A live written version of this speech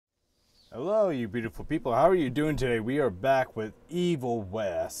Hello, you beautiful people. How are you doing today? We are back with Evil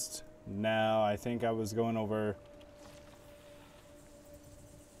West. Now, I think I was going over...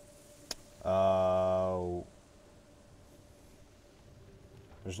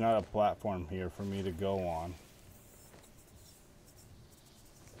 there's not a platform here for me to go on.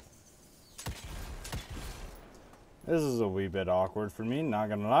 This is a wee bit awkward for me, not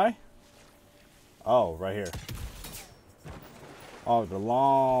gonna lie. Oh, right here. Oh, the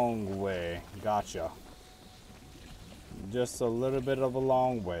long way. Gotcha. Just a little bit of a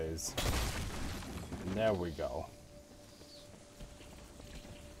long ways. There we go.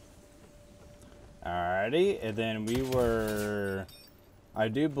 Alrighty, and then we were, I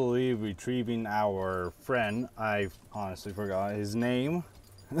do believe, retrieving our friend. I honestly forgot his name.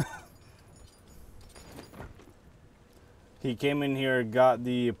 He came in here, got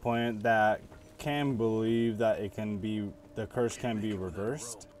the point that can believe that it can be, the curse can be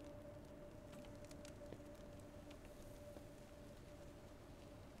reversed.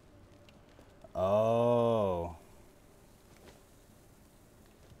 Oh.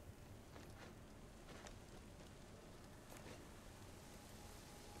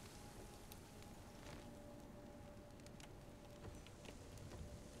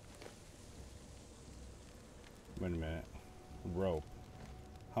 Wait a minute. Rope.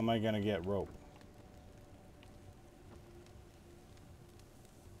 How am I gonna get rope?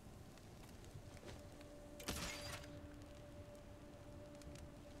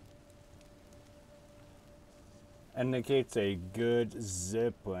 Indicates a good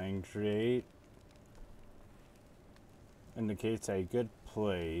zipline crate. Indicates a good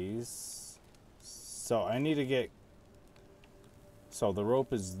place. So I need to get... So the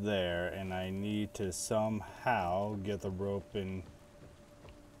rope is there, and I need to somehow get the rope and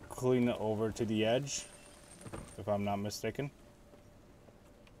clean it over to the edge, if I'm not mistaken.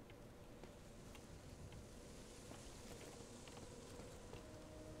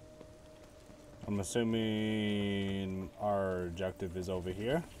 I'm assuming our objective is over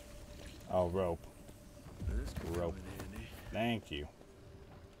here. Oh, rope. Rope. Thank you.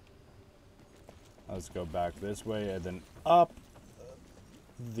 Let's go back this way and then up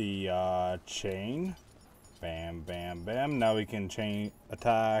the chain. Bam, bam, bam. Now we can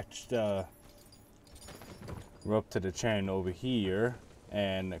attach the rope to the chain over here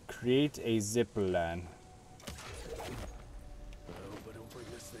and create a zip line.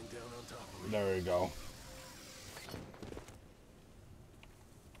 There we go.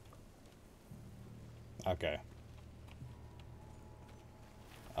 Okay.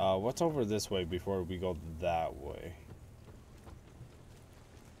 What's over this way before we go that way?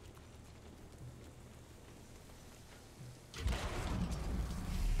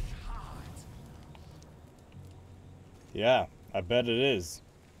 Yeah, I bet it is.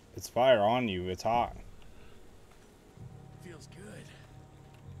 It's fire on you. It's hot. Feels good.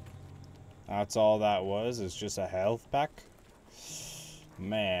 That's all that was. It's just a health pack.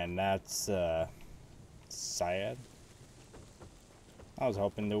 Man, that's sad. I was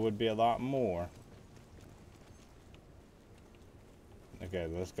hoping there would be a lot more. Okay,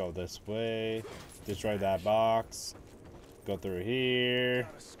 let's go this way. Destroy that box. Go through here.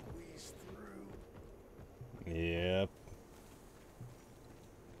 Gotta squeeze through. Yep.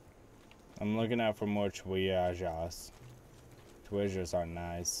 I'm looking out for more treasures. Treasures are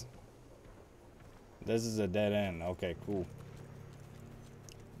nice. This is a dead end. Okay, cool.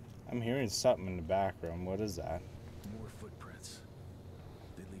 I'm hearing something in the background. What is that? More footprints.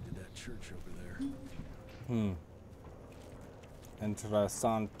 They lead to that church over there.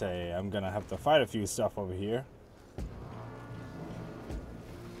 Interessante. I'm gonna have to fight a few stuff over here.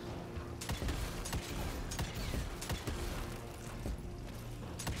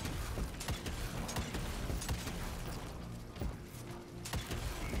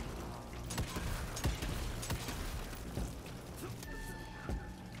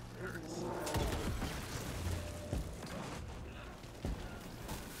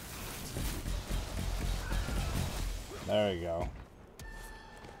 There we go.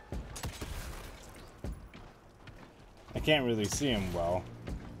 I can't really see him well.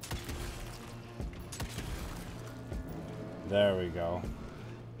 There we go.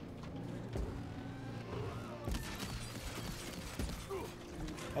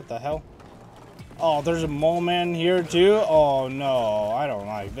 What the hell? Oh, there's a mole man here too? Oh no, I don't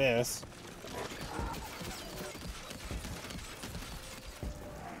like this.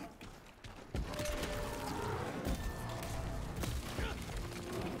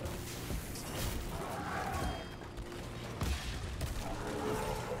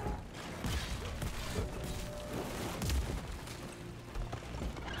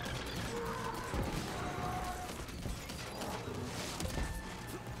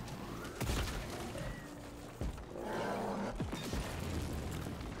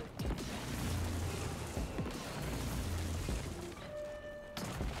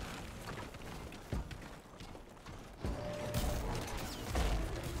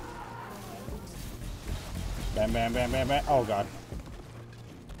 Bam, bam, bam, bam, bam. Oh, God.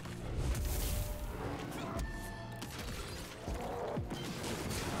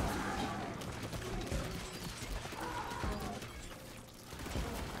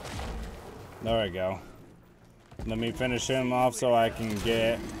 There we go. Let me finish him off so I can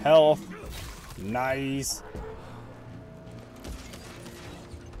get health. Nice.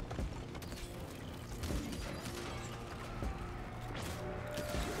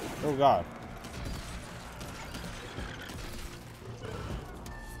 Oh, God.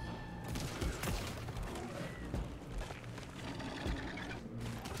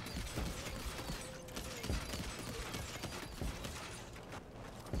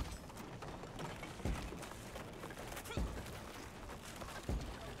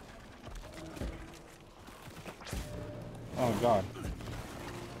 Oh, God.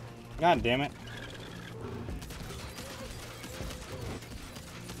 God damn it.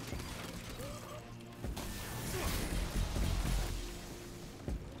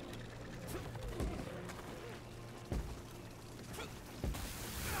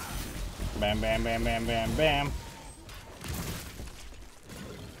 Bam, bam, bam, bam, bam, bam.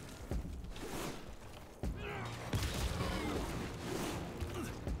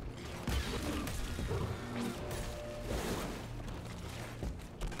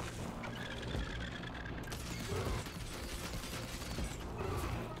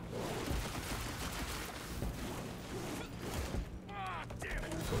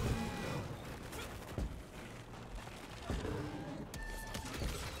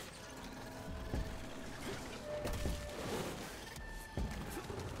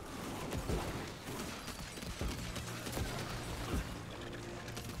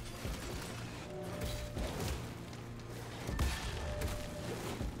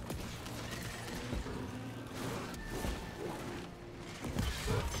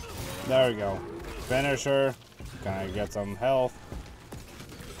 There we go. Finish her. Can I get some health?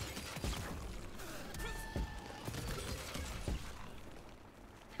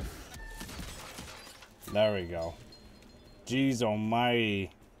 There we go. Jeez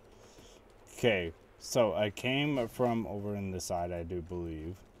almighty. Okay, so I came from over in the side, I do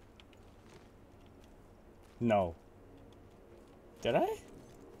believe. No. Did I?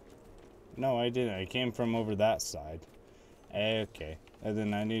 No, I didn't. I came from over that side. Okay. And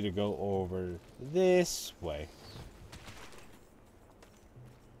then I need to go over this way.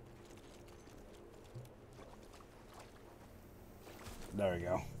 There we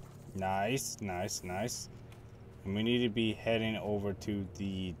go. Nice, nice, nice. And we need to be heading over to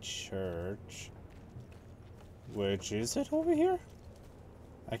the church. Which, is it over here?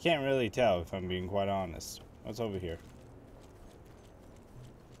 I can't really tell if I'm being quite honest. What's over here?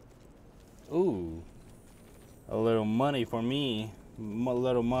 Ooh. A little money for me.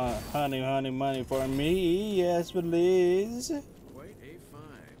 Honey money for me. Yes, please. Quite a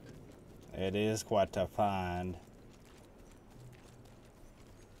find. It is quite a find.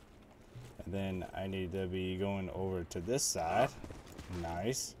 And then I need to be going over to this side.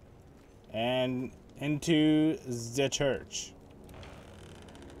 Nice. And into the church.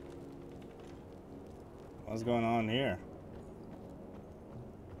 What's going on here?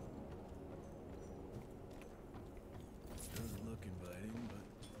 Doesn't look inviting,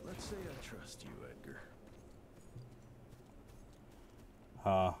 but let's say I trust you, Edgar.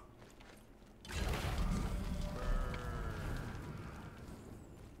 Huh.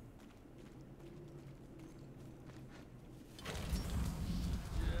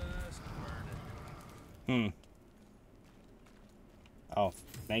 Oh,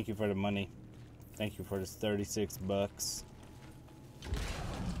 thank you for the money. Thank you for this 36 bucks.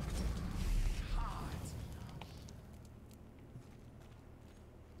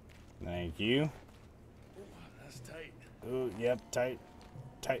 Thank you. Oh, that's tight. Ooh, yep, tight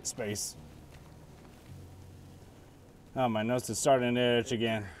space. Oh, my nose is starting to itch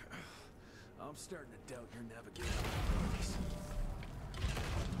again. I'm starting to doubt your navigation abilities.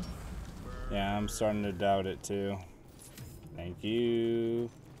 Yeah, I'm starting to doubt it too. Thank you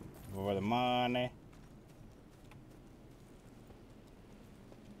for the money.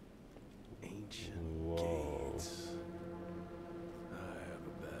 Ancient Whoa. gates. I have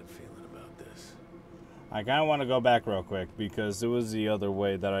a bad feeling about this. I kind of want to go back real quick because it was the other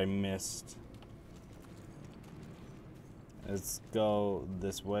way that I missed. Let's go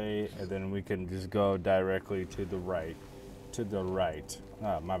this way and then we can just go directly to the right. To the right.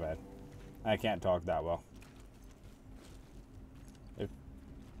 Oh, my bad. I can't talk that well.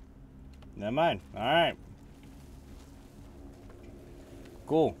 Never mind. Alright.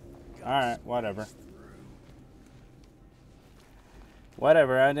 Cool. Alright, whatever.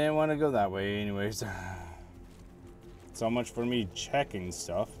 Whatever, I didn't want to go that way anyways. So much for me checking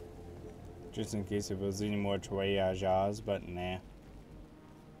stuff. Just in case if it was any more triages, but nah.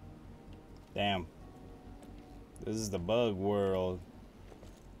 Damn. This is the bug world.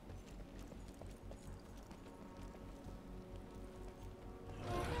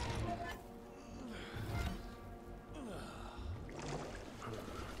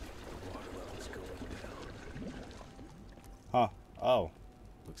 Huh. Oh.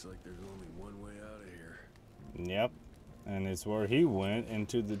 Looks like there's only one way out of here. Yep. And it's where he went,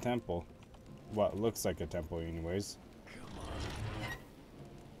 into the temple. What looks like a temple anyways. Come on.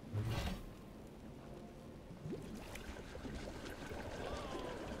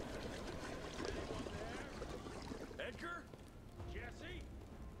 Edgar? Jesse?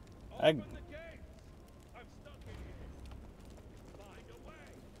 Eg- Open the gates! I'm stuck in here. Find a way.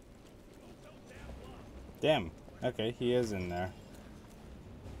 Don't damn lock. Damn. Okay, he is in there.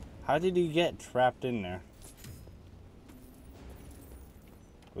 How did he get trapped in there?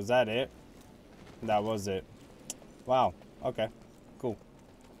 Was that it? That was it. Wow. Okay. Cool.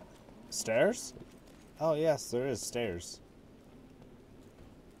 Stairs? Oh, yes, there is stairs.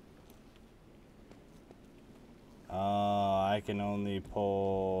 I can only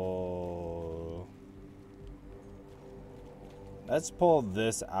pull... Let's pull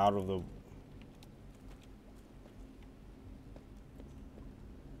this out of the...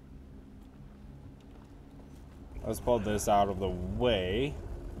 Let's pull this out of the way.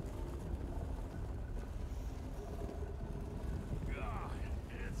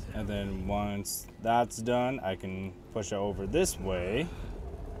 And then once that's done, I can push it over this way.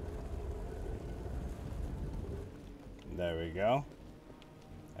 There we go.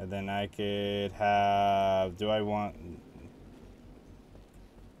 And then I could have... Do I want...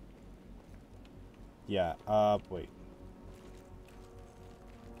 Yeah, wait.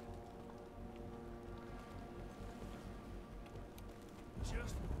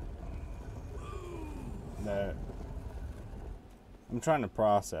 Just There. I'm trying to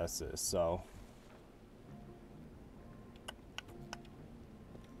process this, so...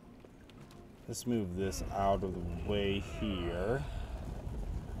 Let's move this out of the way here.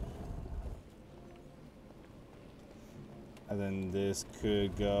 And then this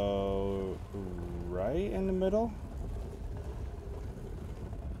could go right in the middle.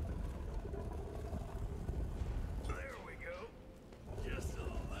 there we go. Just a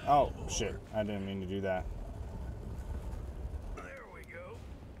little. Oh, shit. I didn't mean to do that. There we go.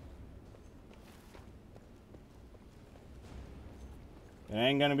 It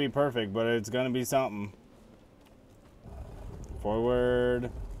ain't gonna be perfect, but it's gonna be something.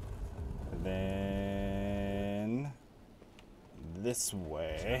 Forward. And then... this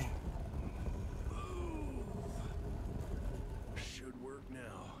way. Should work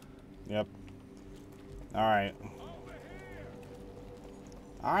now. Yep. Alright.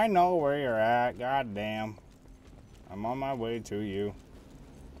 I know where you're at. God damn. I'm on my way to you.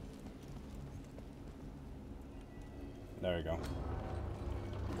 There we go.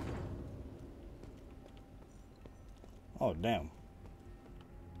 Oh, damn.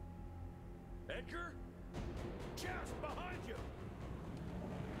 Edgar? Just behind you.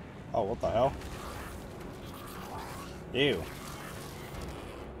 Oh, what the hell? Ew.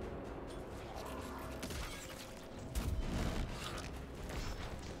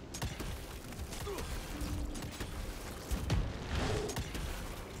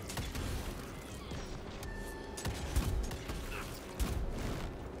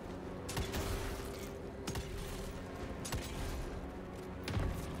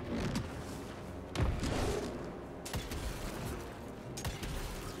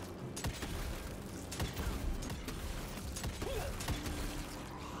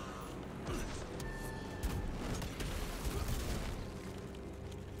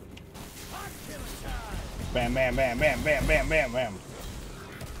 Bam, bam, bam, bam, bam, bam, bam, bam.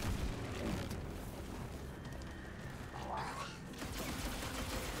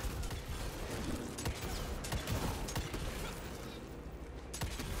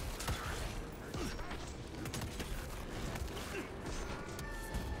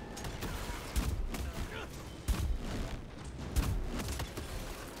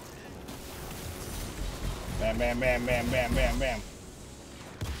 Bam, bam, bam, bam, bam, bam, bam.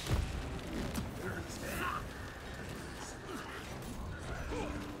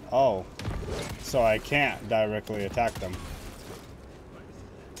 Oh, so I can't directly attack them.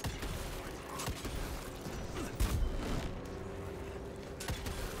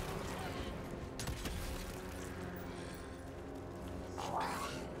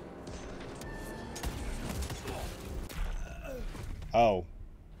 Oh,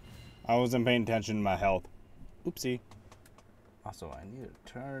 I wasn't paying attention to my health. Oopsie. Also, I need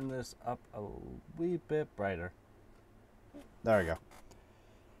to turn this up a wee bit brighter. There we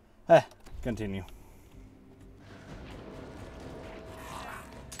go. Continue.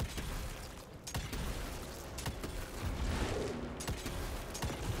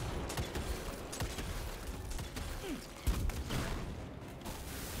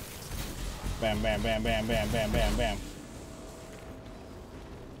 Bam, bam, bam, bam, bam, bam, bam, bam.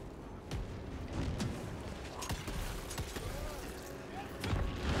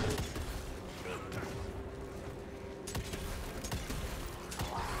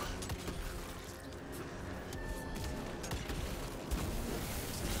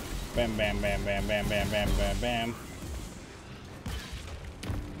 Bam, bam, bam, bam, bam, bam, bam, bam, bam.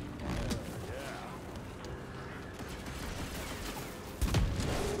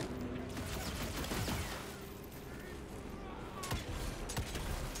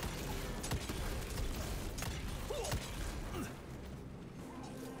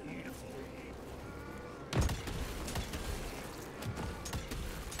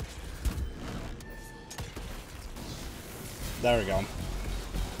 There we go.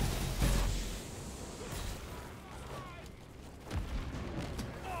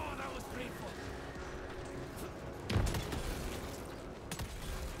 Oh, that was painful.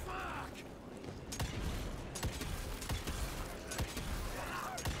 Fuck!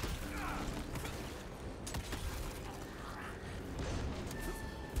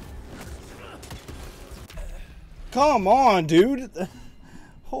 Come on, dude.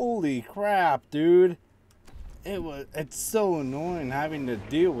 Holy crap, dude. It's so annoying having to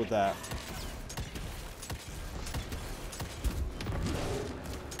deal with that.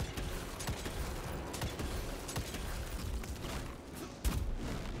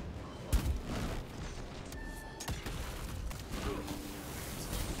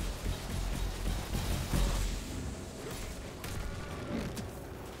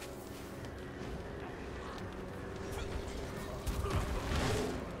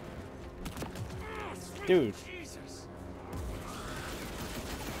 Dude. Jesus!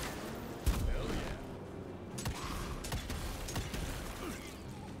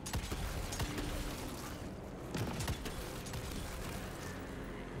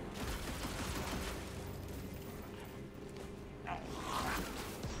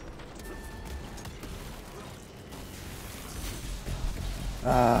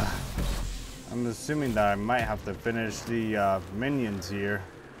 I'm assuming that I might have to finish the minions here.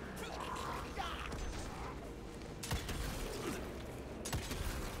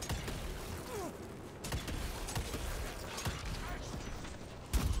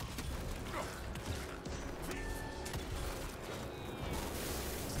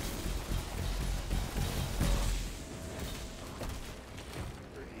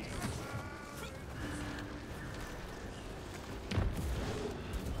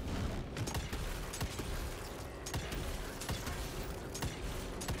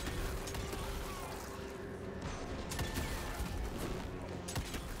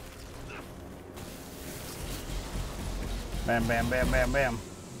 Bam, bam, bam, bam, bam.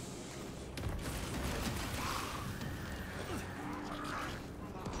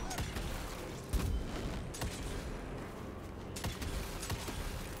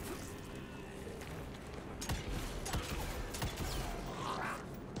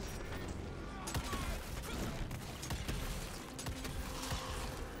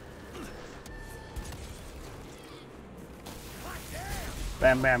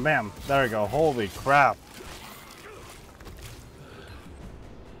 Bam, bam, bam. There we go. Holy crap.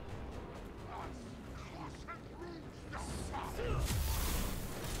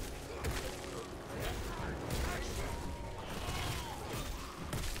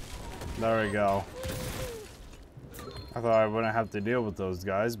 There we go. I thought I wouldn't have to deal with those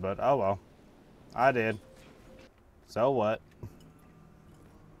guys, but oh well. I did. So what?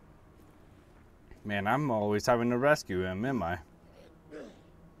 Man, I'm always having to rescue him, am I?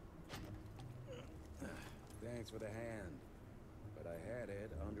 Thanks for the hand, but I had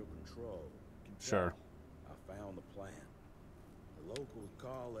it under control. Sure. I found the plant. The locals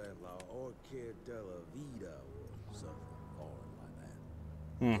call it La Orchid de la Vida or something foreign like that.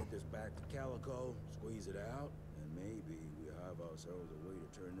 Get this back to Calico, squeeze it out, and maybe we have ourselves a way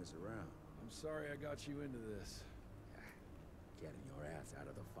to turn this around. I'm sorry I got you into this. Getting your ass out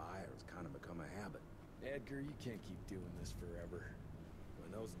of the fire has kind of become a habit. Edgar, you can't keep doing this forever. When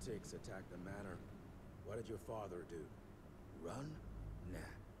those ticks attacked the manor, what did your father do? Run? Nah.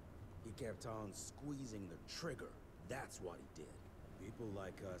 He kept on squeezing the trigger. That's what he did. People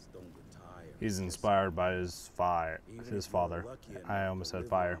like us don't retire. He's just inspired by his Even his if you're father. lucky enough I to almost said live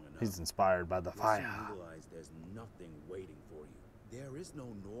fire. long enough, He's inspired by the you'll soon fire. realize there's nothing waiting for you. There is no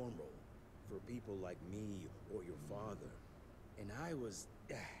normal for people like me or your father. And I was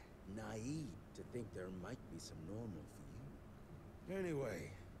naive to think there might be some normal for you.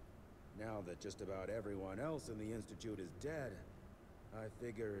 Anyway, now that just about everyone else in the Institute is dead, I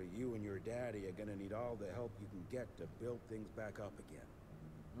figure you and your daddy are gonna need all the help you can get to build things back up again.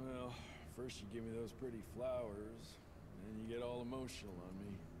 Well, first you give me those pretty flowers, then you get all emotional on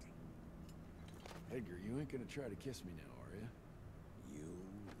me. Edgar, you ain't gonna try to kiss me now, are you?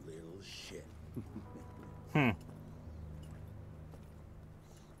 You little shit.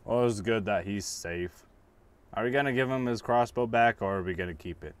 Well, it's good that he's safe. Are we gonna give him his crossbow back, or are we gonna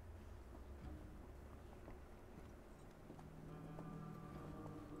keep it?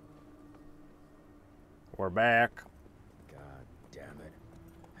 We're back. God damn it.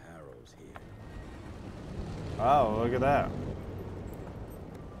 Harrow's here. Oh, look at that.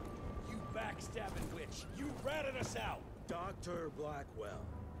 You backstabbing witch! You ratted us out! Dr. Blackwell.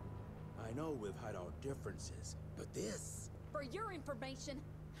 I know we've had our differences, but this... For your information,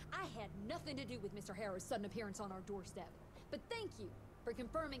 I had nothing to do with Mr. Harrow's sudden appearance on our doorstep. But thank you for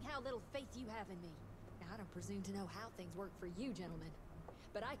confirming how little faith you have in me. Now, I don't presume to know how things work for you, gentlemen.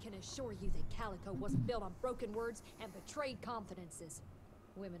 But I can assure you that Calico wasn't built on broken words and betrayed confidences.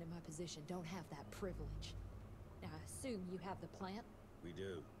 Women in my position don't have that privilege. Now, I assume you have the plant? We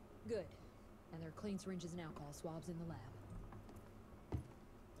do. Good. And there are clean syringes and alcohol swabs in the lab.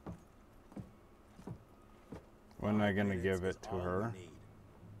 When am I gonna 5 give minutes it is to all we her? need.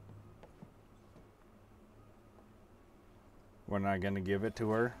 When am I gonna give it to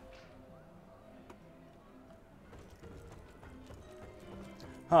her?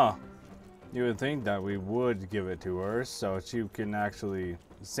 Huh. You would think that we would give it to her so she can actually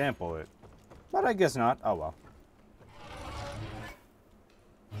sample it. But I guess not. Oh well.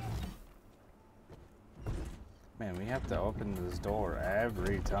 Man, we have to open this door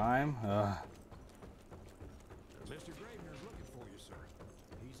every time. Ugh. Mr. Gravener's looking for you, sir.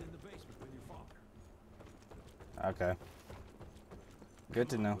 He's in the basement with your father. Okay. Good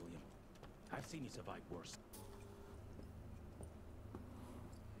to Come on, know. William. I've seen you survive worse.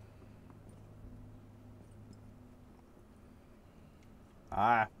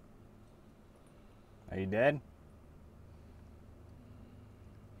 Ah. Are you dead?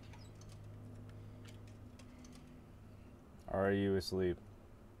 Or are you asleep?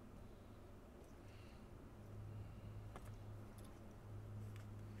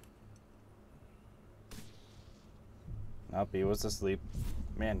 Nope, he was asleep.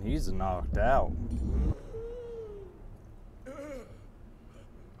 Man, he's knocked out. How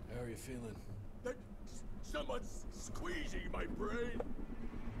are you feeling? Someone's squeezing my brain.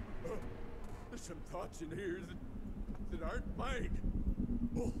 There's some thoughts in here that aren't mine.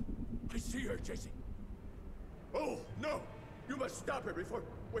 Oh, I see her, Jesse. Oh, no! You must stop her before...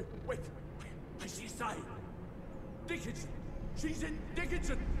 Wait. I see a sign. Dickinson! She's in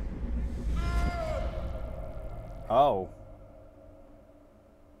Dickinson! Oh.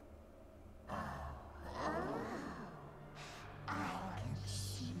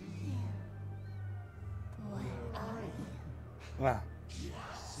 Ah,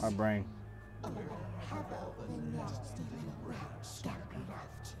 my brain.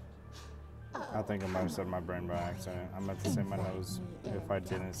 I think I might have said my brain by accident. I meant to say my nose if I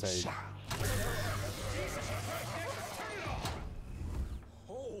didn't say.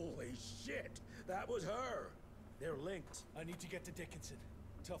 Holy shit! That was her! They're linked. I need to get to Dickinson.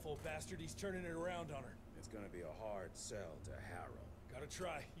 Tough old bastard, he's turning it around on her. It's gonna be a hard sell to Harrow. Gotta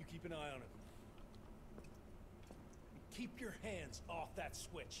try. You keep an eye on him. Keep your hands off that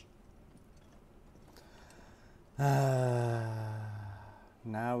switch.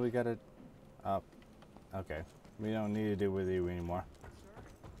 Now we gotta up. Okay, we don't need to deal with you anymore. Sir,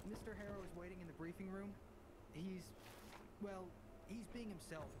 Mr. Harrow is waiting in the briefing room. He's being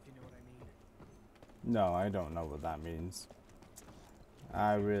himself, if you know what I mean. No, I don't know what that means.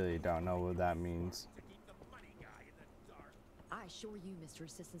 I really don't know what that means. To keep the money guy in the dark. I assure you, Mr.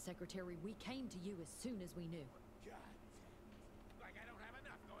 Assistant Secretary, we came to you as soon as we knew. God. Like I don't have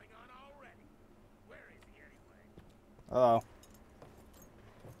enough going on already. Where is he anyway? Hello.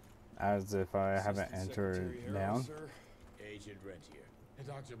 As if I haven't Assistant entered Secretary Harrow, down. Sir. Agent Rentier. And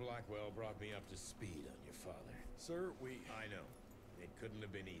Dr. Blackwell brought me up to speed on your father. Sir, we... I know. It couldn't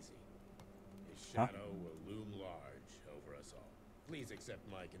have been easy. His Huh? shadow will loom large over us all. Please accept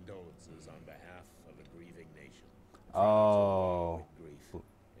my condolences on behalf of a grieving nation. Oh. With grief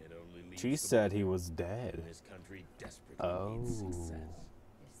in It only leads She to said he more. was dead. This country desperately needs success.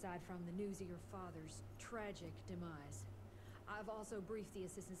 Aside from the news of your father's tragic demise, I've also briefed the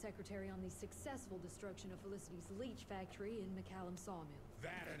Assistant Secretary on the successful destruction of Felicity's leech factory in McCallum Sawmill.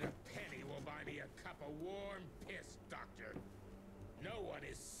 That and a penny will buy me a cup of warm piss, Doctor. No one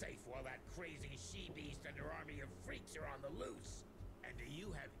is safe while that crazy she-beast and her army of freaks are on the loose. And do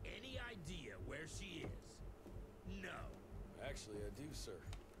you have any idea where she is? No. Actually, I do, sir.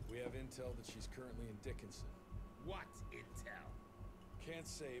 We have intel that she's currently in Dickinson. What intel? Can't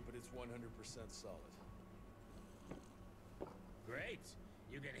say, but it's 100% solid. Great.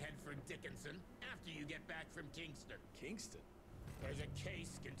 You can head for Dickinson after you get back from Kingston. Kingston? There's a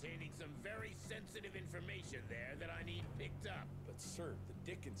case containing some very sensitive information there that I need picked up. But sir, the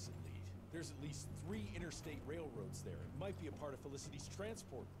Dickinson lead. There's at least 3 interstate railroads there. It might be a part of Felicity's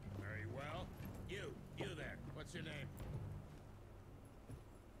transport. Very well. You there. What's your name?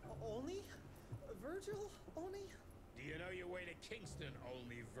 Only? Virgil? Only? Do you know your way to Kingston,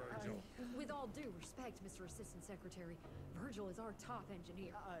 only Virgil? With all due respect, Mr. Assistant Secretary, Virgil is our top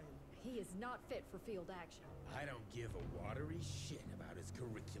engineer. He is not fit for field action. I don't give a watery shit about his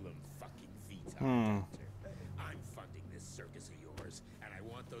curriculum fucking veto, Doctor. I'm funding this circus of yours, and I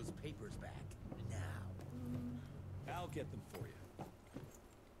want those papers back now. I'll get them for you.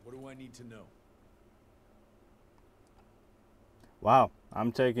 What do I need to know? Wow,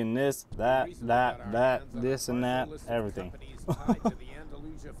 I'm taking this, that, Recently got our hands on a this, and that, partial list of everything. companies tied to the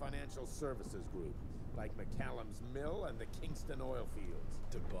Andalusia Financial Services Group, like McCallum's Mill and the Kingston oil fields.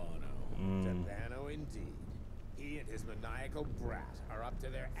 Debano. Debano, indeed. He and his maniacal brat are up to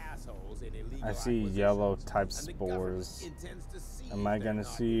their assholes in illegal I see acquisitions, yellow type and the government spores. intends to seize Am I their gonna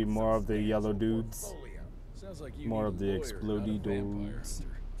not see more of the yellow insubstantial dudes? portfolio. Sounds like you More need of a the lawyer, explodey not a vampire dudes.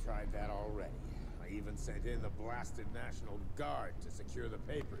 hunter. Tried that already. I even sent in the blasted National Guard to secure the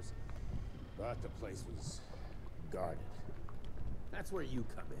papers. But the place was guarded. That's where you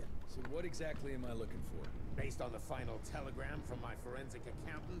come in. So what exactly am I looking for? Based on the final telegram from my forensic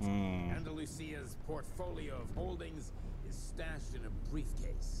accountant, Andalusia's portfolio of holdings is stashed in a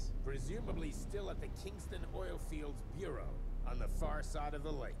briefcase, presumably still at the Kingston Oilfields Bureau on the far side of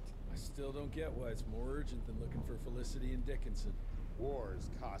the lake. I still don't get why it's more urgent than looking for Felicity and Dickinson. Wars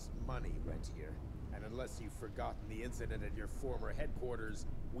cost money, Rentier. And unless you've forgotten the incident at your former headquarters,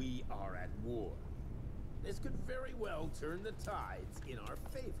 we are at war. This could very well turn the tides in our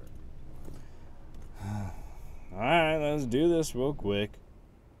favor. Alright, let's do this real quick.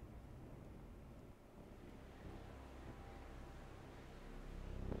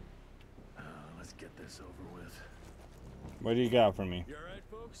 Let's get this over with. What do you got for me? You alright,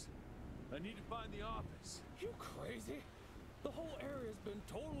 folks? I need to find the office. You crazy? The whole area's been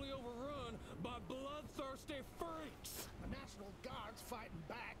totally overrun by bloodthirsty freaks. The National Guard's fighting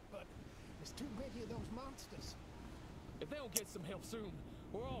back, but there's too many of those monsters. If they don't get some help soon,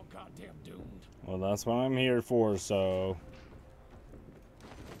 we're all goddamn doomed. Well, that's what I'm here for, so...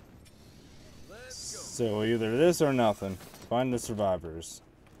 So either this or nothing. Find the survivors.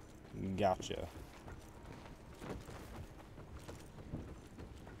 Gotcha.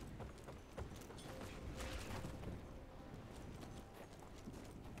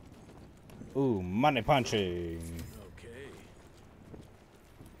 Ooh, money punching. Okay.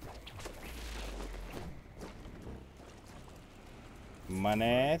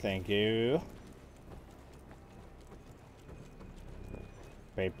 Money, thank you.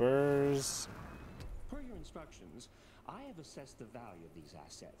 Papers. Per your instructions, I have assessed the value of these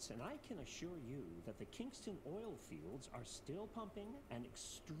assets, and I can assure you that the Kingston oil fields are still pumping and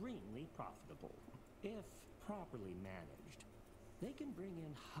extremely profitable. If properly managed, they can bring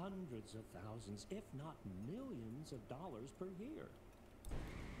in hundreds of thousands, if not millions of dollars per year.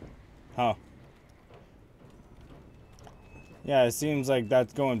 Huh. Yeah, it seems like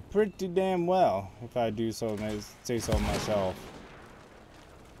that's going pretty damn well, if I do so say so myself.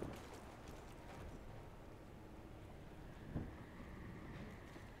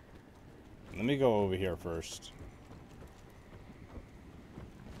 Let me go over here first.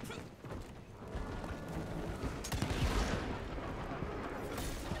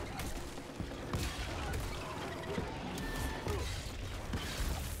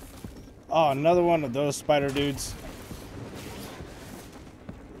 Oh, another one of those spider dudes.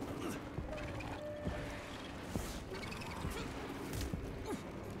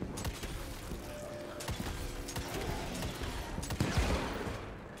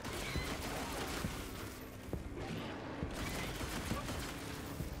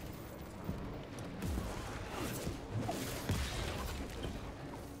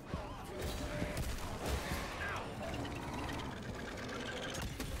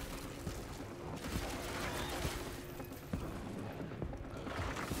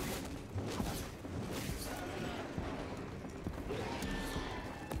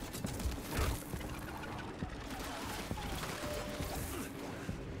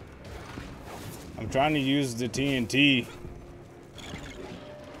 trying to use the TNT.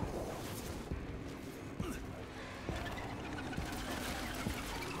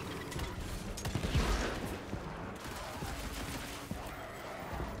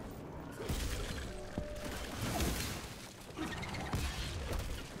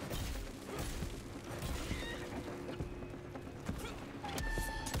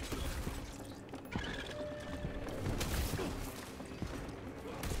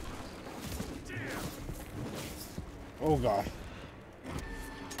 Oh god.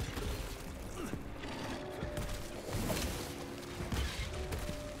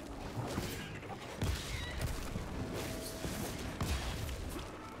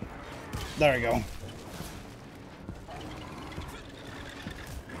 There we go.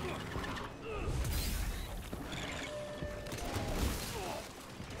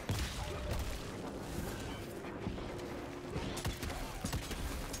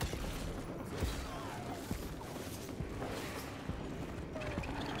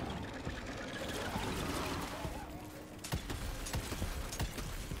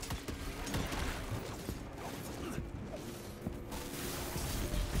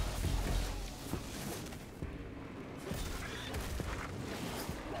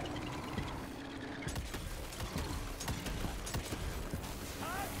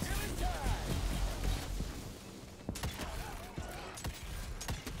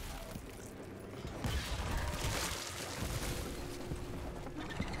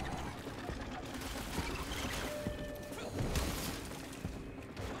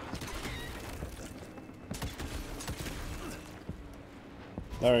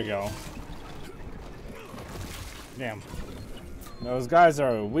 There we go. Damn. Those guys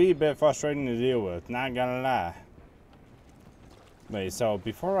are a wee bit frustrating to deal with, not gonna lie. Wait, so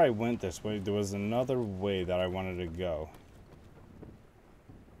before I went this way, there was another way that I wanted to go.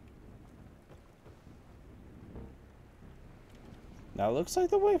 That looks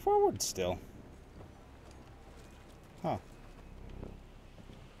like the way forward still. Huh.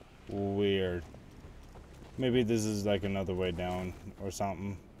 Weird. Maybe this is like another way down or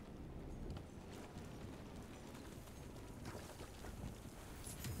something.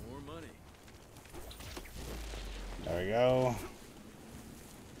 More money. There we go.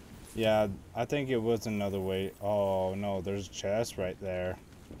 Yeah, I think it was another way. Oh no, there's a chest right there.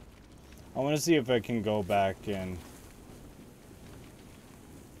 I want to see if I can go back and...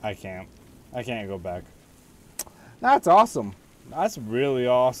 I can't. I can't go back. That's awesome. That's really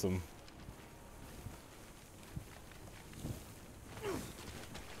awesome.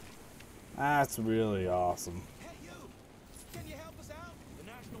 That's really awesome. Hey, you! Can you help us out? The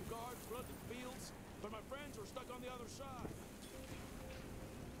National Guard flooded the fields, but my friends are stuck on the other side.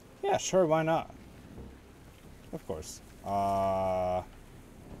 Yeah, sure, why not? Of course. God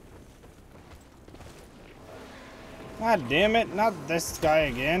damn it, not this guy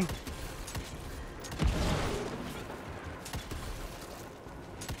again.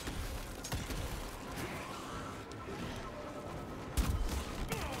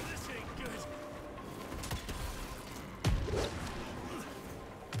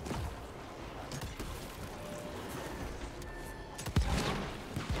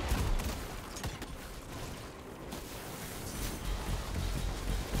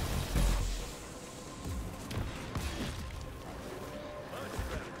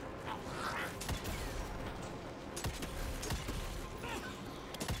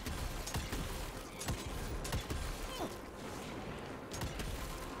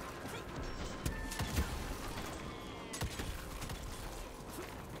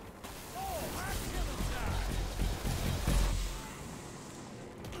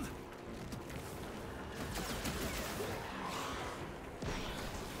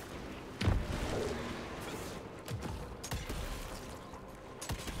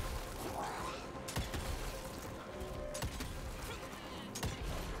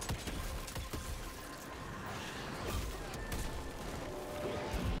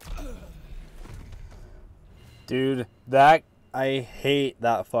 Dude, that, I hate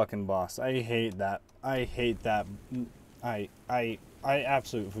that fucking boss. I hate that. I hate that. I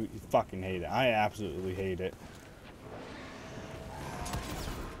absolutely fucking hate it. I absolutely hate it.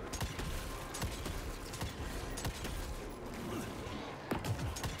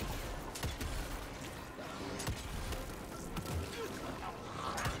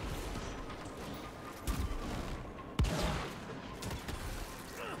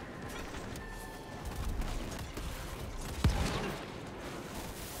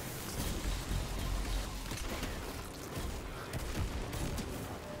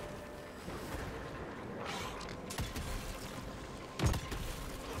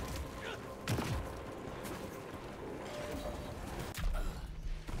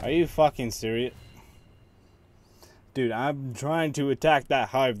 Are you fucking serious? Dude, I'm trying to attack that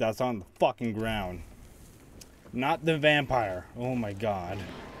hive that's on the fucking ground. Not the vampire. Oh my god.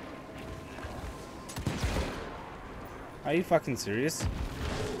 Are you fucking serious?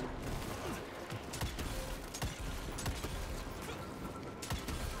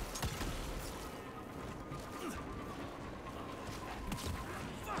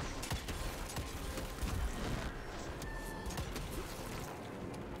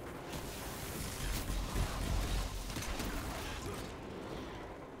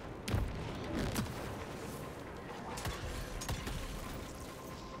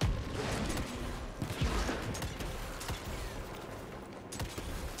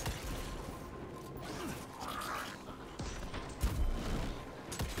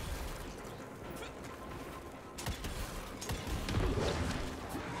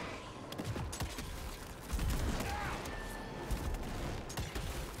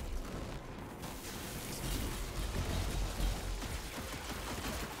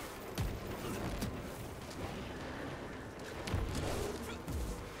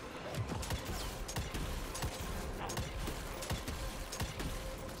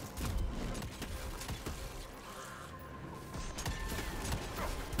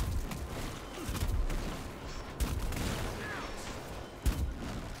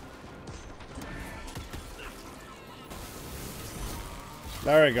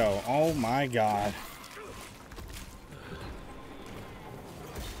 There we go. Oh my god.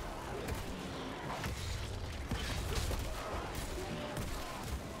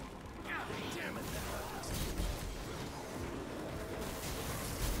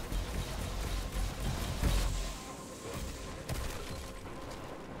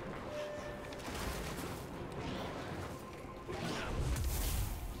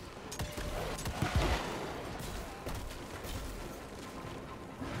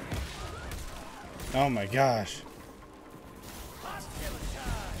 Oh my gosh.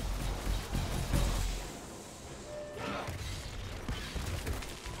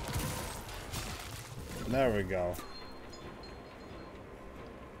 There we go.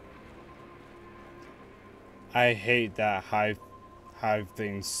 I hate that hive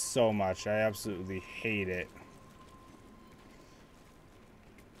thing so much. I absolutely hate it.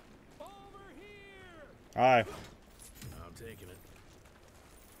 Over here! Hi. I'm taking it.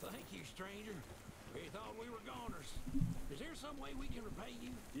 Thank you, stranger. We thought we were goners. Is there some way we can repay you?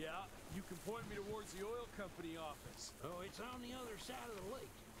 Yeah, you can point me towards the oil company office. Oh, it's on the other side of the lake.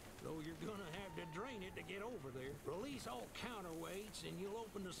 Though you're gonna have to drain it to get over there. Release all counterweights and you'll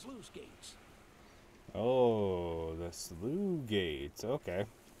open the sluice gates. Oh, the sluice gates. Okay.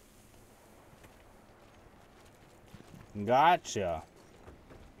 Gotcha.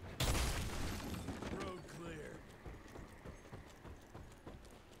 Road clear.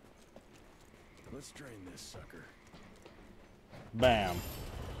 Let's drain this sucker. Bam.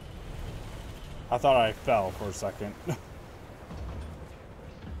 I thought I fell for a second. Good.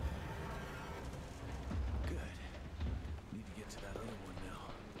 Need to get to that other one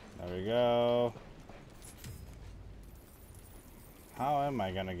now. There we go. How am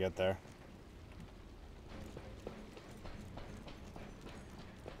I gonna get there?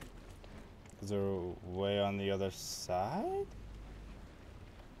 Is there a way on the other side?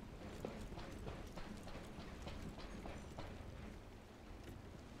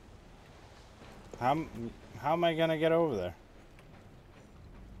 How am I gonna get over there?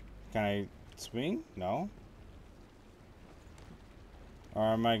 Can I swing? No. Or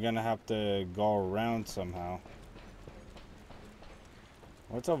am I gonna have to go around somehow?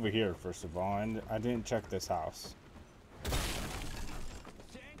 What's over here, first of all? And I didn't check this house. Thank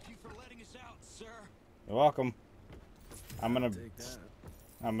you for letting us out, sir. You're welcome. I'm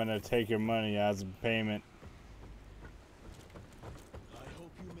gonna take your money as payment. I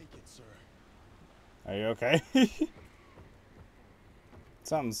hope you make it, sir. Are you okay?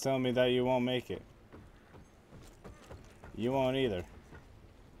 Something's telling me that you won't make it. You won't either.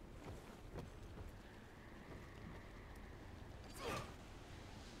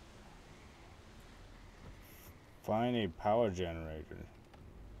 Find a power generator.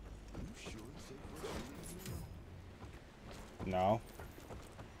 No.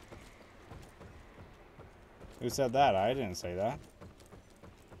 Who said that? I didn't say that.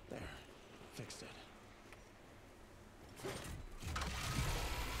 There. Fixed it.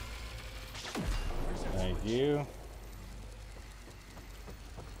 Thank you.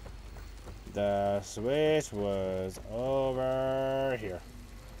 The switch was over here.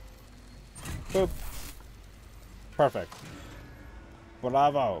 Boop. Perfect.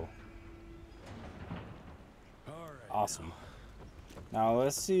 Bravo. All right. Awesome. Now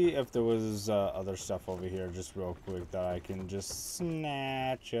let's see if there was other stuff over here just real quick that I can just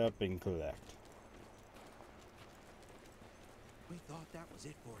snatch up and collect. We thought that was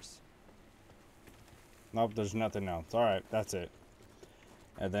it for us. Nope, there's nothing else. Alright, that's it.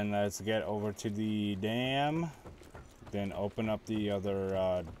 And then let's get over to the dam. Then open up the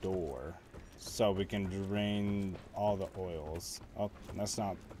other door. So we can drain all the oils. Oh, that's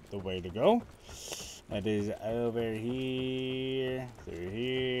not the way to go. It is over here, through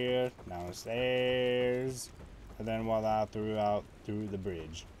here, downstairs, and then voila, through the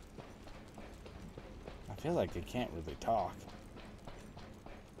bridge. I feel like I can't really talk.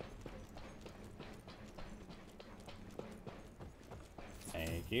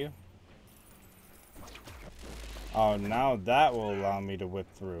 Thank you. Oh, now that will allow me to whip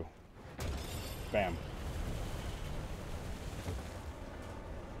through. Bam.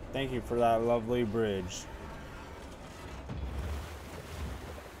 Thank you for that lovely bridge.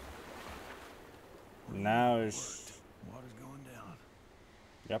 Now it's... Water's going down.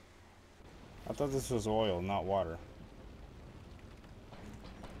 Yep. I thought this was oil, not water.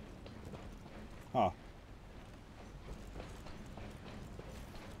 Huh.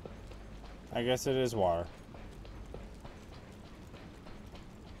 I guess it is water.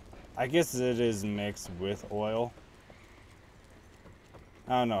 I guess it is mixed with oil.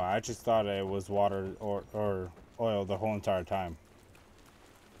 I don't know, I just thought it was water or oil the whole entire time.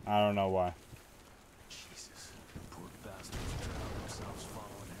 I don't know why. Jesus, poor bastards drowned themselves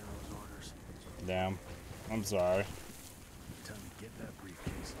following Harrow's orders. Damn. I'm sorry. Time to get that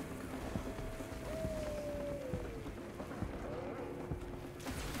briefcase and go.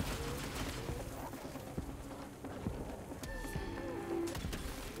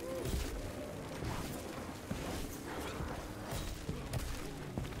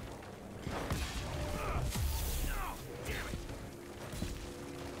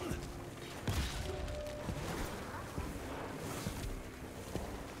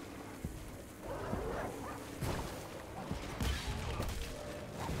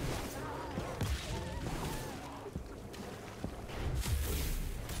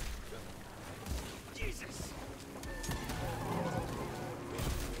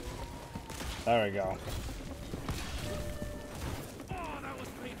 There we go. Oh, that was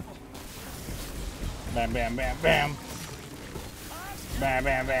painful. Bam, bam, bam, bam. Bam,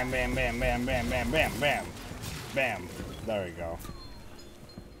 bam, bam, bam, bam, bam, bam, bam, bam, bam. Bam. There we go.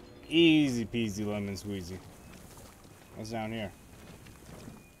 Easy peasy lemon squeezy. What's down here?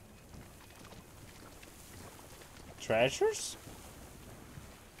 Treasures?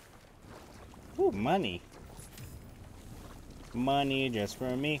 Ooh, money. Money just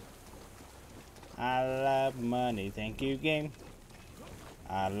for me. I love money. Thank you, game.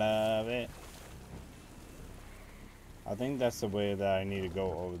 I love it. I think that's the way that I need to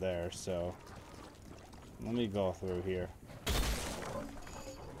go over there, so let me go through here.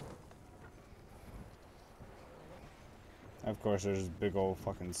 Of course, there's big old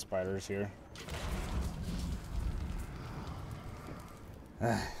fucking spiders here.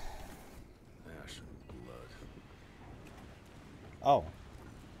 Ash and blood. Oh.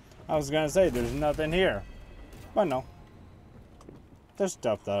 I was gonna say, there's nothing here. But no. There's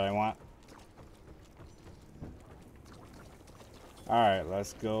stuff that I want. Alright,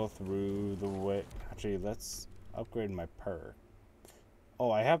 let's go through the way. Actually, let's upgrade my perk.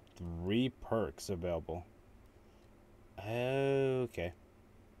 Oh, I have 3 perks available. Okay.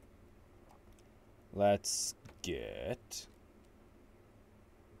 Let's get...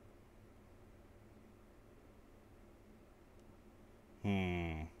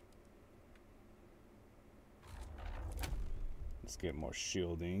 Let's get more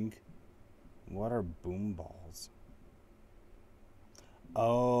shielding. What are boom balls?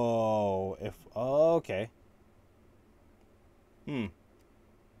 Oh, if... Oh, okay. I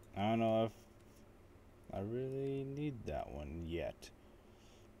don't know if I really need that one yet.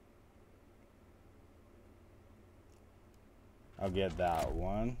 I'll get that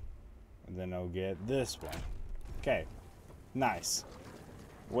one. And then I'll get this one. Okay. Nice.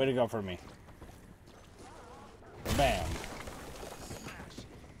 Way to go for me. Bam.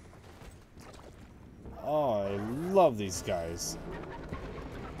 Oh, I love these guys.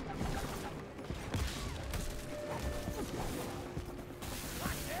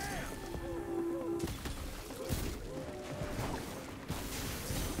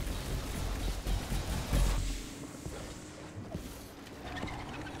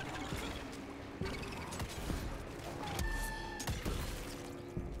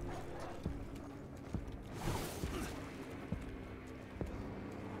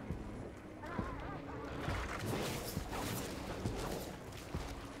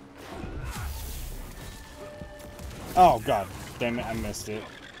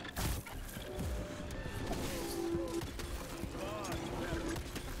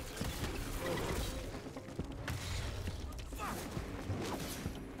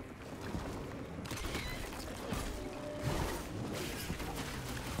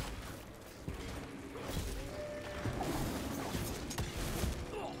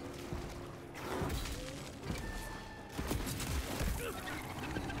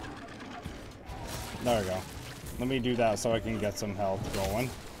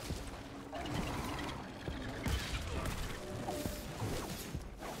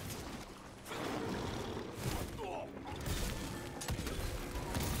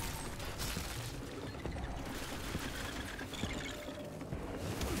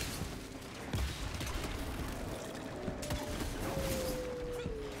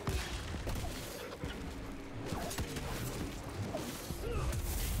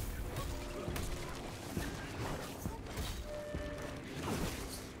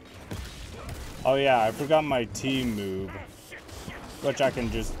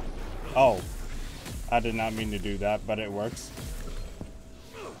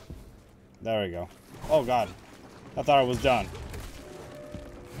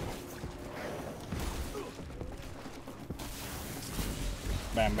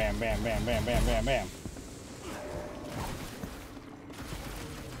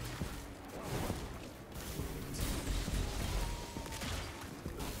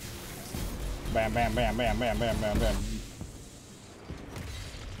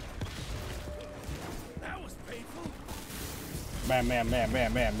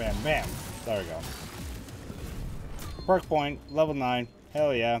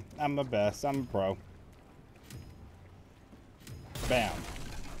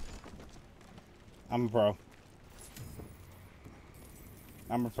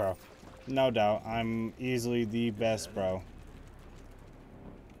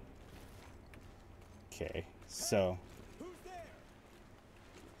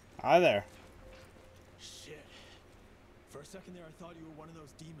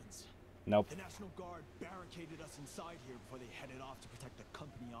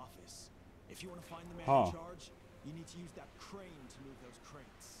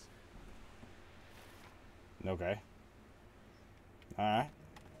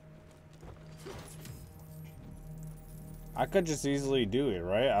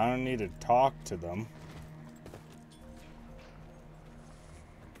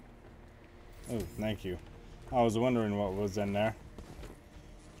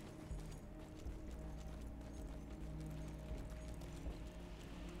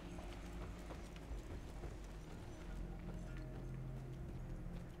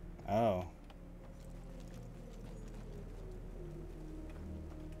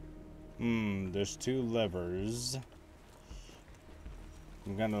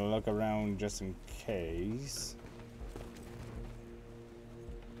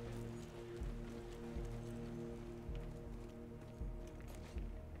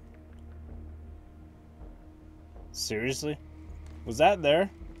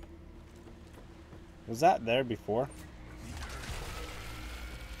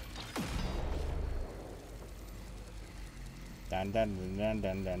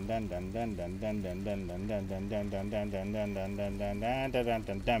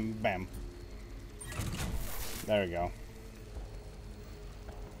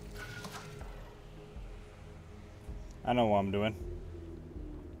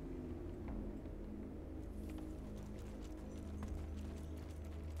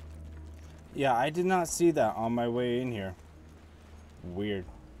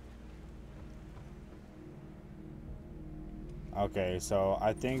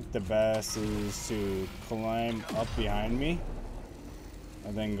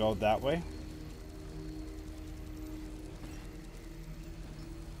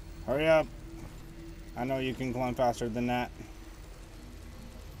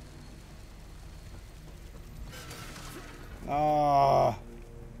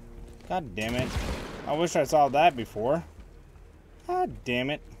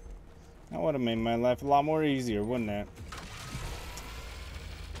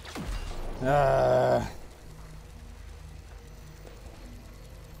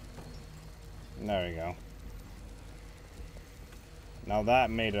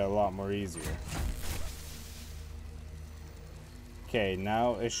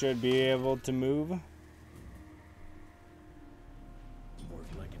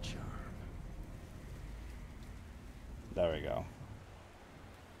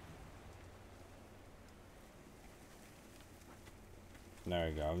 There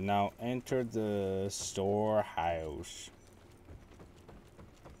we go. Now enter the storehouse.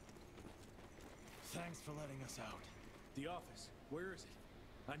 Thanks for letting us out. The office. Where is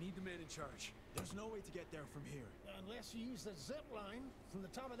it? I need the man in charge. There's no way to get there from here. Unless you use the zip line from the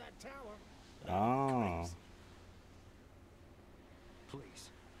top of that tower. Oh. Please,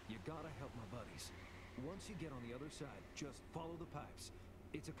 you gotta help my buddies. Once you get on the other side, just follow the pipes.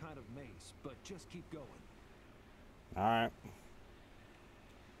 It's a kind of maze, but just keep going. Alright.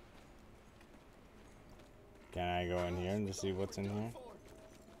 Can I go in here and just see what's in here?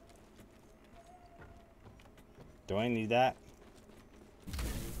 Do I need that?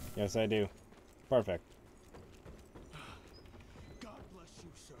 Yes, I do. Perfect. God bless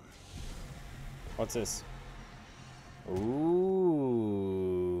you, sir. What's this?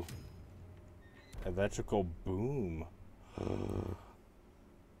 Ooh. Electrical boom.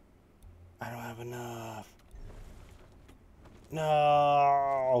 I don't have enough.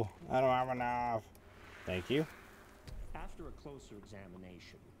 No, I don't have enough. Thank you. After a closer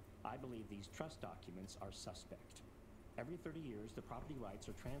examination, I believe these trust documents are suspect. Every 30 years, the property rights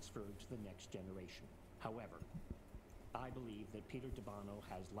are transferred to the next generation. However, I believe that Peter DeBono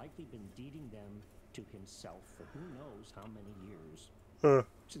has likely been deeding them to himself for who knows how many years.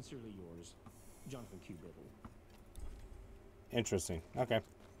 Sincerely yours, Jonathan Q. Biddle. Interesting. Okay.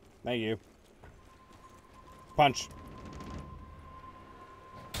 Thank you. Punch.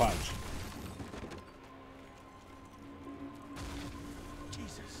 Punch.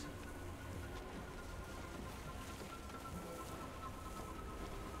 Jesus.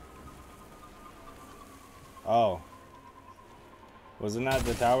 Oh. Wasn't that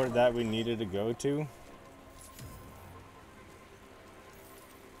the tower that we needed to go to?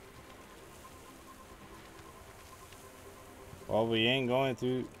 Well, we ain't going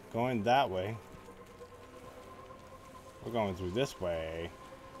that way. We're going through this way.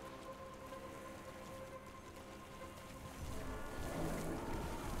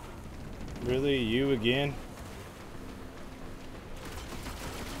 Really? You again?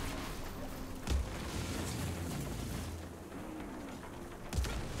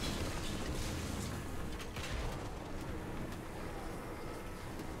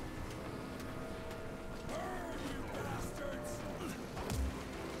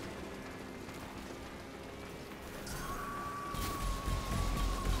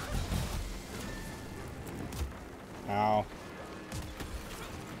 Ow.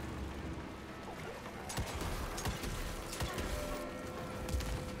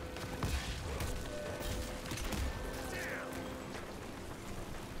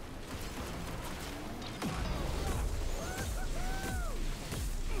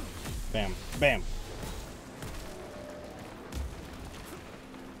 Bam, bam.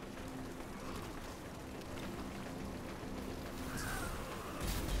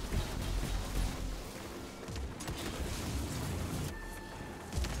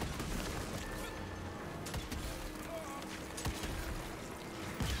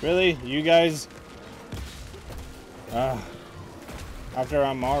 Really? You guys? After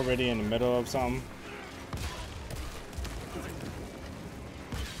I'm already in the middle of something?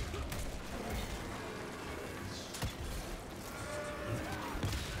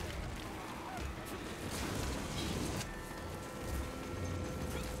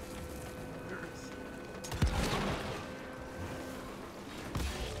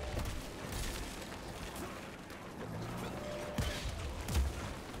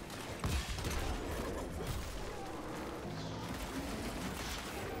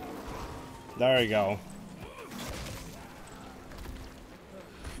 There we go.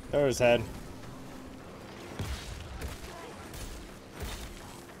 There's his head.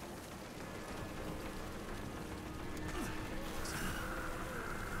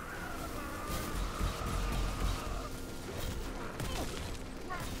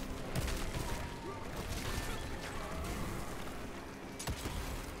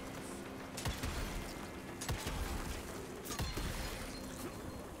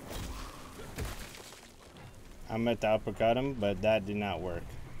 I meant to uppercut him, but that did not work.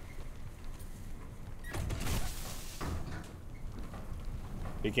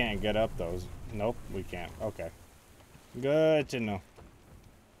 We can't get up those. Nope, we can't. Okay. Good to know.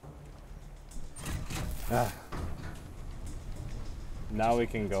 Now we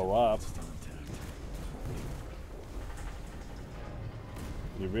can go up.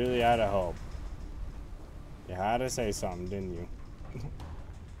 You really had to hope. You had to say something, didn't you?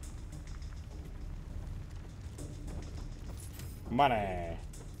 Money.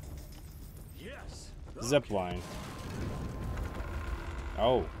 Yes. Zip line.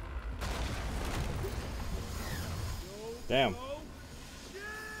 Oh. Damn.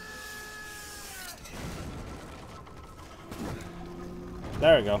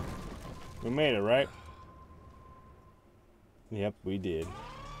 There we go. We made it, right? Yep, we did. One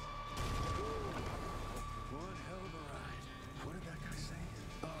hell of a ride. What did that guy say?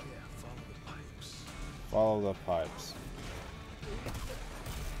 Oh yeah, follow the pipes. Follow the pipes.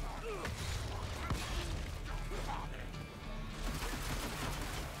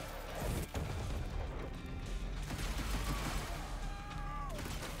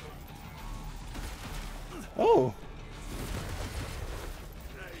 Oh!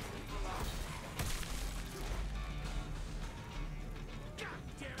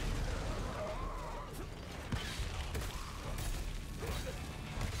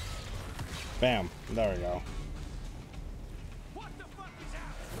 Bam. There we go.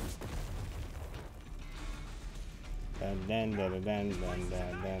 Dun dun dun dun dun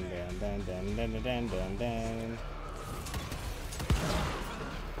dun dun dun dun dun dun dun dun.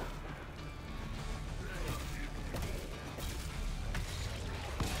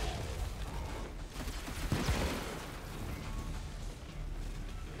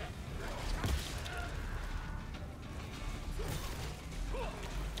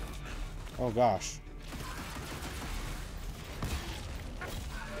 Oh gosh.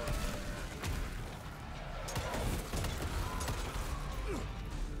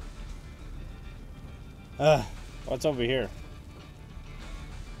 What's over here?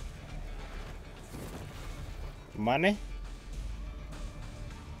 Money?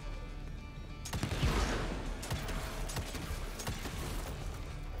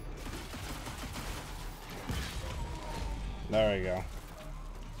 There we go.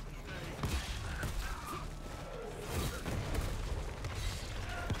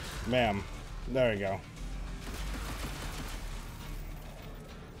 Bam. There we go.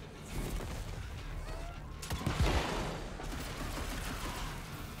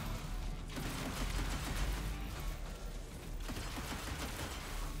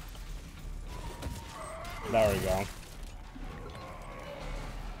 There we go.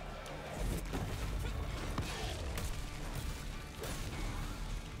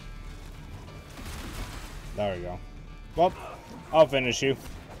 There we go. Well, I'll finish you.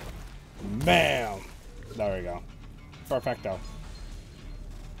 Bam! There we go. Perfecto.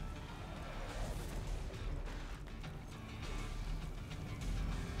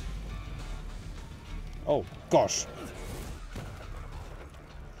 Oh, gosh.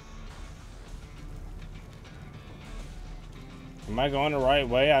 Am I going the right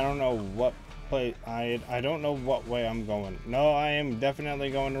way? I don't know what place. I don't know what way I'm going. No, I am definitely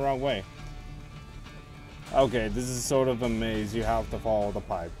going the wrong way. Okay, this is sort of a maze. You have to follow the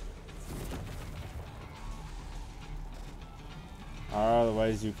pipe.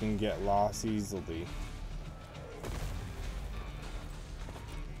 Otherwise, you can get lost easily.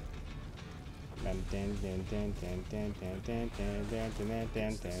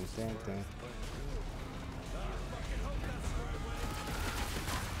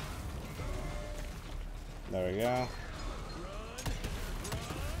 There we go.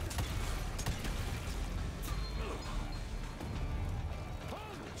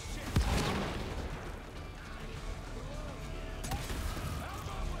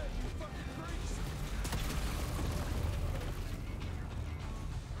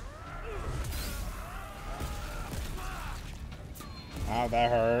 Ow,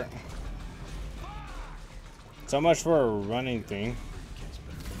 that hurt. So much for a running thing.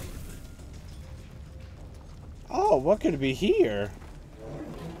 Oh, what could be here?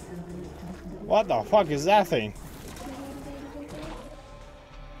 What the fuck is that thing?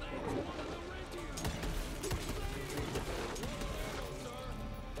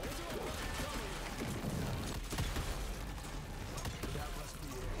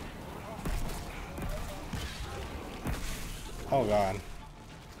 Oh god.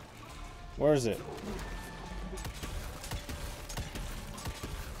 Where is it?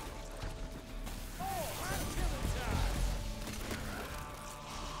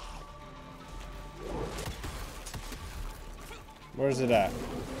 Where's it at?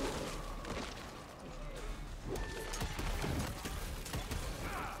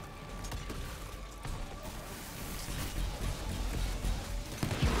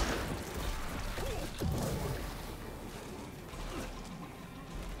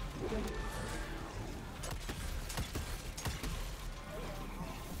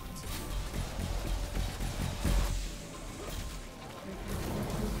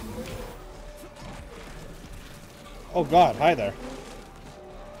 Oh god, hi there.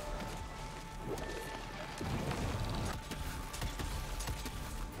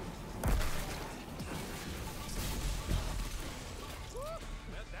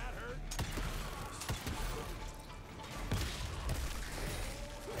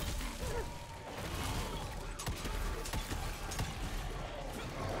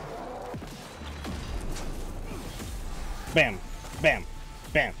 Bam, bam,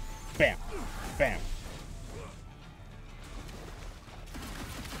 bam, bam, bam.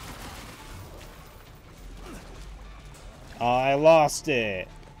 Oh, I lost it.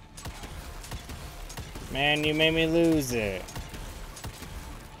 Man, you made me lose it.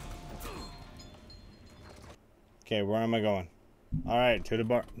 Okay, where am I going? All right, to the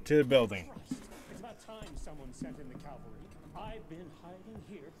building. Christ, it's about time someone sent in the cavalry. I've been hiding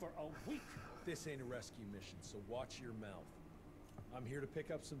here for a week. This ain't a rescue mission, so watch your mouth. I'm here to pick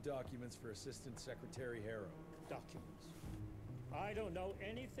up some documents for Assistant Secretary Harrow. Documents? I don't know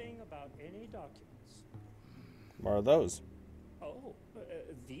anything about any documents. What are those? Oh,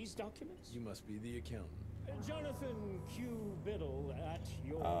 these documents? You must be the accountant. Jonathan Q. Biddle at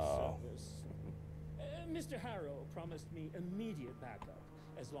your service. Mr. Harrow promised me immediate backup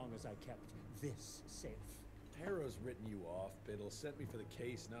as long as I kept this safe. Harrow's written you off, Biddle. Sent me for the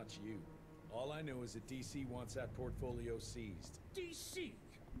case, not you. All I know is that DC wants that portfolio seized. DC?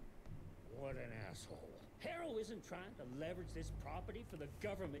 What an asshole. Harrow isn't trying to leverage this property for the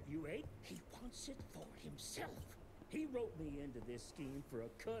government you hate. He wants it for himself. He wrote me into this scheme for a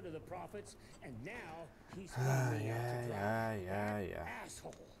cut of the profits, and now he's running out to drop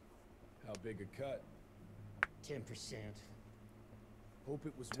asshole. How big a cut? 10%. Hope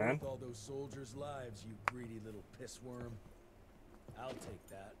it was 10? worth all those soldiers' lives, you greedy little pissworm. I'll take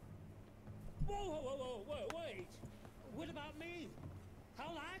that. Whoa, wait. What about me?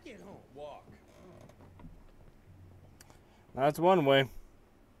 How'll I get home? Walk. That's one way.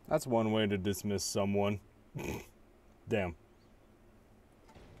 That's one way to dismiss someone. Damn.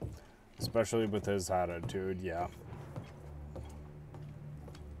 Especially with his attitude, yeah.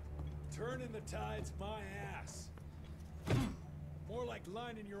 Turning the tide's my ass. More like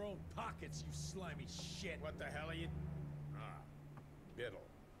lining your own pockets, you slimy shit. What the hell are you... Ah, Biddle.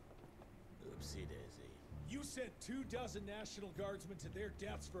 Oopsie daisy. You sent 24 National Guardsmen to their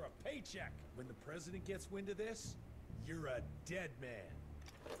deaths for a paycheck. When the president gets wind of this, you're a dead man.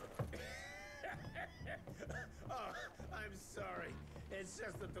 Oh, I'm sorry. It's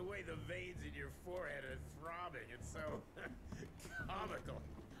just that the way the veins in your forehead are throbbing, it's so comical.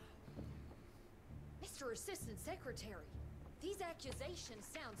 Mr. Assistant Secretary, these accusations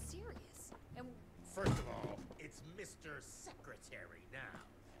sound serious. And first of all, it's Mr. Secretary now.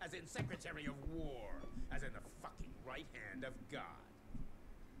 As in Secretary of War. As in the fucking right hand of God.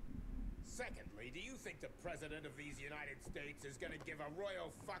 Secondly, do you think the President of these United States is gonna give a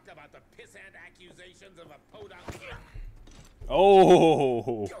royal fuck about the pissant accusations of a podunk?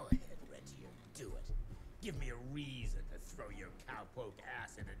 Oh! Go ahead, Rentier, do it. Give me a reason to throw your cowpoke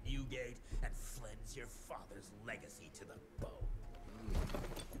ass into Newgate and cleanse your father's legacy to the bone.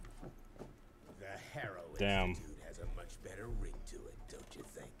 The Harrow Institute has a much better ring to it, don't you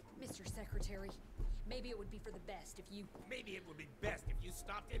think? Mr. Secretary, maybe it would be for the best if you... Maybe it would be best if you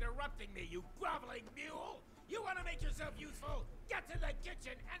stopped interrupting me, you groveling mule! You want to make yourself useful? Get to the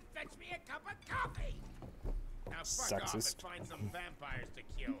kitchen and fetch me a cup of coffee! Now fuck off and find some vampires to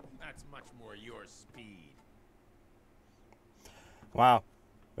kill. That's much more your speed. Wow.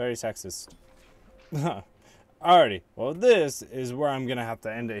 Very sexist. Alrighty. Well, this is where I'm going to have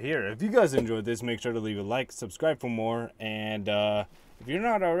to end it here. If you guys enjoyed this, make sure to leave a like, subscribe for more, and if you're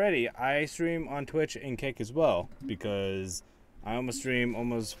not already, I stream on Twitch and Kick as well, because I almost stream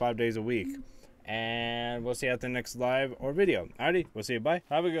almost 5 days a week. And we'll see you at the next live or video. Alrighty. We'll see you. Bye.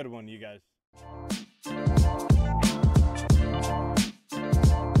 Have a good one, you guys.